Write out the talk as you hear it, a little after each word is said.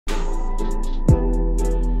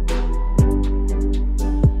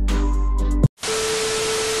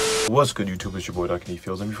What's good, YouTube? It's your boy Dr. D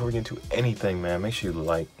Fields, and before we get into anything, man, make sure you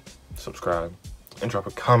like, subscribe, and drop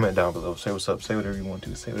a comment down below. Say what's up, say whatever you want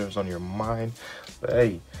to, say whatever's on your mind. But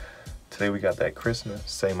hey, today we got that Christmas,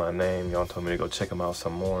 Say My Name. Y'all told me to go check them out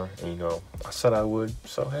some more, and you know, I said I would.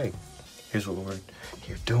 So hey, here's what we're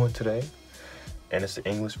here doing today, and it's the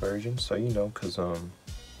English version. So you know, cause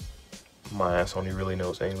my ass only really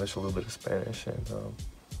knows English, a little bit of Spanish, and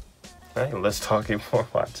hey, let's talk it more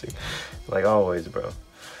watching, like always, bro.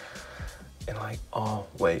 And like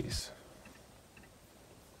always,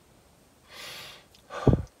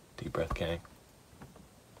 deep breath, gang.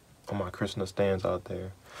 All my Christmas stands out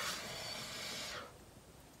there.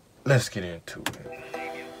 Let's get into it.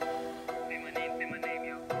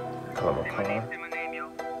 Call my car.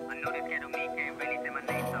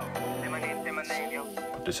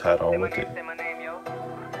 Put this hat on with it.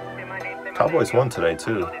 Cowboys won today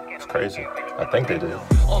too. It's crazy. I think they did.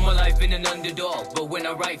 All my life been an underdog, but when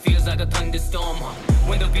I write feels like a thunderstorm.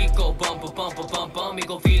 When the beat go bump, bump, bump, bump, it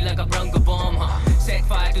go feel like a brunga bomb. Set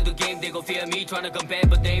fire to the game, they go fear me, trying to compare,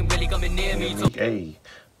 but they ain't really coming near me. Hey,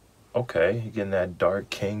 okay, you getting that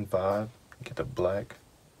dark king vibe. You get the black,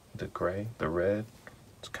 the gray, the red.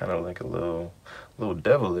 It's kind of like a little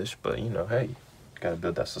devilish, but you know, hey, gotta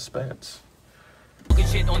build that suspense. Talking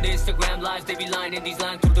shit on the Instagram lives, they be lying in these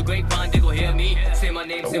lines through the grapevine, they go hear me. Say my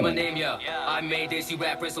name, yeah. I made this, you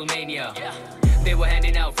rap WrestleMania. They were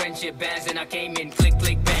handing out friendship bands and I came in, click,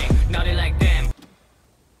 click, bang. Now they like, damn.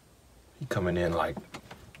 He coming in like,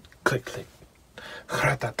 click, click,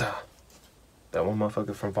 ratata. That one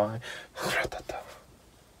motherfucker from Vine, ratata.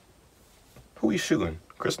 Who he shooting?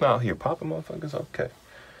 Chris now here popping motherfuckers? Okay,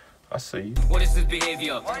 I see you. What is this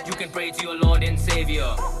behavior? You can pray to your Lord and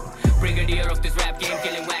Savior. Brigadier of this rap game,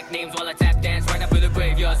 killing whack names while I tap dance right up in the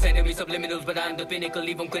graveyard. Sending me subliminals, but I'm the pinnacle.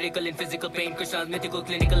 Leave them critical in physical pain. Krishna's mythical,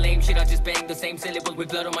 clinical lame shit. I just bang the same syllable with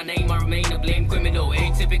blood on my name. I remain a blame criminal.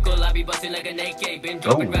 Atypical, I be busting like an AK. Been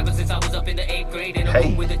dropping rappers since I was up in the 8th grade. In a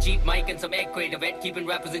room with a cheap mic and some egg crate. A vet keeping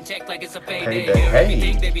rappers in check like it's a payday.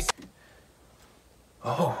 Hey.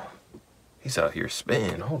 Oh, he's out here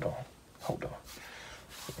spinning. Hold on.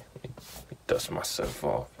 Let me dust myself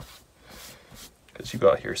off. Cause you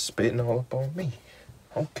out here spitting all up on me.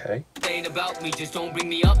 Okay. It ain't about me, just don't bring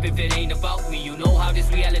me up if it ain't about me. You know how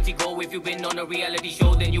this reality go. If you've been on a reality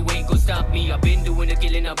show, then you ain't gonna stop me. I've been doing the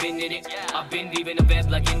killing, I've been in it. I've been leaving the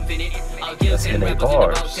web like infinite. I'll kill 10 rappers in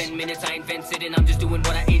about 10 minutes. I invented it, I'm just doing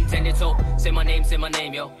what I intended. So say my name, yo. Say my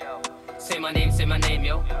name,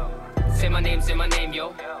 yo. Say my name,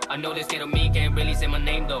 yo. I know this kid on me can't really say my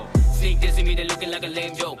name though. Sneak dissing me, they looking like a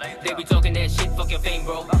lame joke. They be talking that shit, fuck your fame,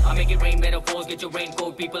 bro. I make it rain metaphors, get your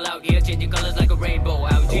raincoat. People out here changing colors like a rainbow.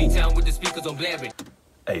 Out G-Town with the speakers on blaring.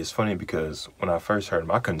 Hey, it's funny because when I first heard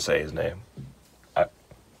him, I couldn't say his name.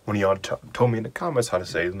 When y'all told me in the comments how to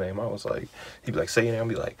say his name, I was like, he'd be like, say your name, I'd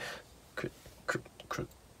be like,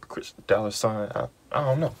 Chris $. I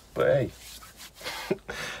don't know, but hey,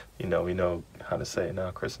 you know, we know how to say it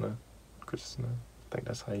now, Krishna. I think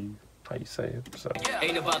that's how you say it. So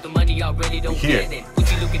ain't about the money, I really don't get it. When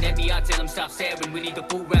you looking at me, I tell them stop staring. We need the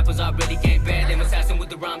food rappers, I really can't bear them. Assassin with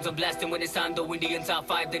the rhymes, I'm blasting when it's on though. Indian top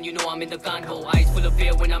 5, then you know I'm in the convo. Eyes full of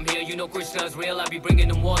fear when I'm here, you know Krishna's real. I be bringing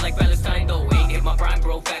them war like Palestine though. Ain't hit my prime,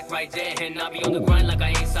 bro, fact right there. And I be on the grind like I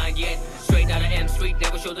ain't signed yet. Straight out of M Street,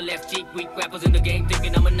 never show the left cheek. Weak rappers in the game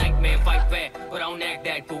thinking I'm a nightmare. Fight fair, but I don't act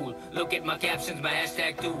that cool. Look at my captions, my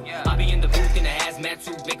hashtag too. I be in the booth in a hazmat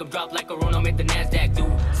suit. Make them drop like Corona, I'm at the NASDAQ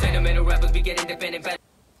dude. Sentimental rappers be getting independent.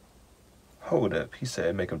 Hold up, he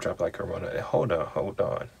said make him drop like Corona. Hold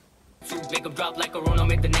on. Make them drop like Corona,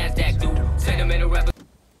 I'm at the NASDAQ dude. Sentimental rappers.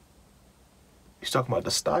 He's talking about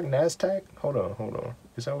the stock NASDAQ? Hold on.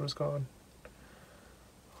 Is that what it's called?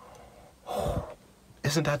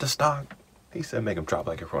 Isn't that the stock? He said make him drop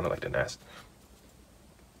like Corona, like the NASDAQ.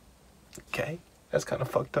 Okay, that's kind of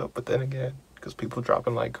fucked up, but then again, because people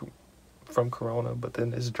dropping like from Corona, but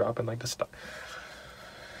then it's dropping like the stock.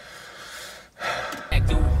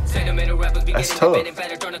 That's tough.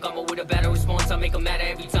 Trying to come up with a better response. I make them matter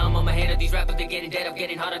every time I'm ahead of these rappers. They're getting dead. I'm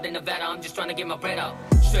getting hotter than Nevada. I'm just trying to get my bread out.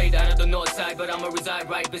 Straight out of the north side, but I'ma reside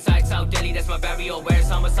right beside South Delhi. That's my barrio. Where's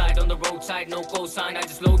homicide on the roadside? No cosign. I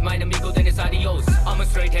just load mine amigo, then it's adios. I'm a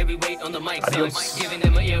straight heavyweight on the mic, son. Giving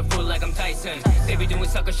them an earful like I'm Tyson. They be doing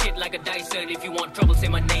sucker shit like a Dyson. If you want trouble, say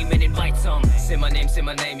my name and invite some. Say my name,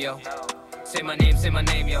 yo. Say my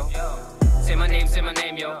name, yo. Say my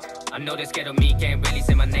name, yo. I know this kid on me can't really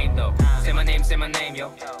say my name though. Say my name,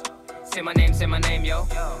 yo. Say my name, yo.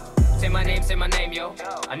 Say my name, yo.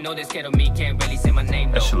 I know this kid on me can't really say my name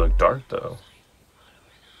though. That should look dark though.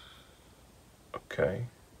 Okay.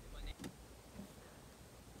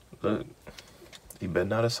 Look, He better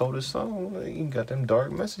not have sold his song. He got them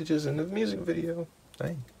dark messages in the music video.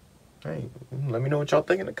 Hey, let me know what y'all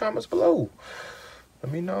think in the comments below.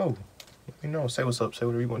 Let me know. Let me know. Say what's up. Say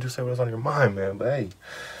whatever you want to. Say what's on your mind, man. But hey,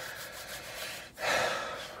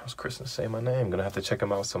 I was Chris to say my name. Gonna have to check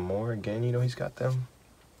him out some more. Again, you know, he's got them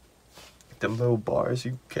little bars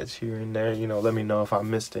you catch here and there. You know, let me know if I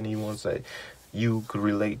missed any ones that you could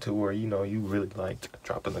relate to or, you know, you really liked.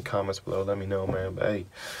 Drop in the comments below. Let me know, man. But hey,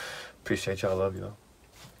 appreciate y'all. Love y'all.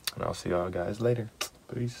 And I'll see y'all guys later.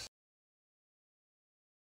 Peace.